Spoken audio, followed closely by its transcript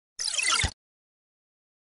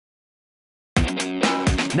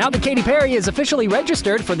Now that Katy Perry is officially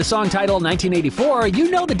registered for the song title 1984, you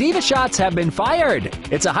know the diva shots have been fired.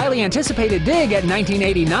 It's a highly anticipated dig at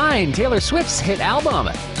 1989, Taylor Swift's hit album.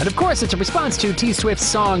 And of course, it's a response to T. Swift's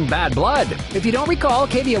song Bad Blood. If you don't recall,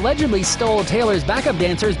 Katy allegedly stole Taylor's backup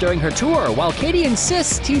dancers during her tour, while Katy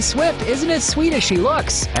insists T. Swift isn't as sweet as she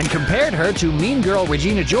looks, and compared her to mean girl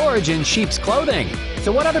Regina George in sheep's clothing.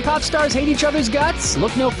 So what other pop stars hate each other's guts?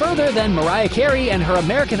 Look no further than Mariah Carey and her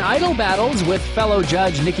American Idol battles with fellow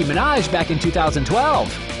judge Nicki Minaj back in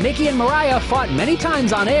 2012. Nicki and Mariah fought many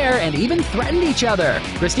times on air and even threatened each other.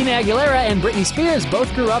 Christina Aguilera and Britney Spears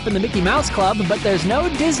both grew up in the Mickey Mouse Club, but there's no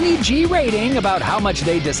Disney G rating about how much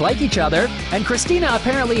they dislike each other. And Christina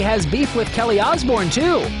apparently has beef with Kelly Osbourne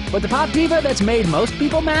too. But the pop diva that's made most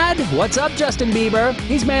people mad? What's up, Justin Bieber?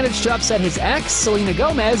 He's managed to upset his ex, Selena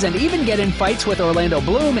Gomez, and even get in fights with Orlando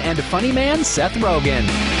Bloom and funny man Seth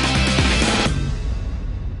Rogen.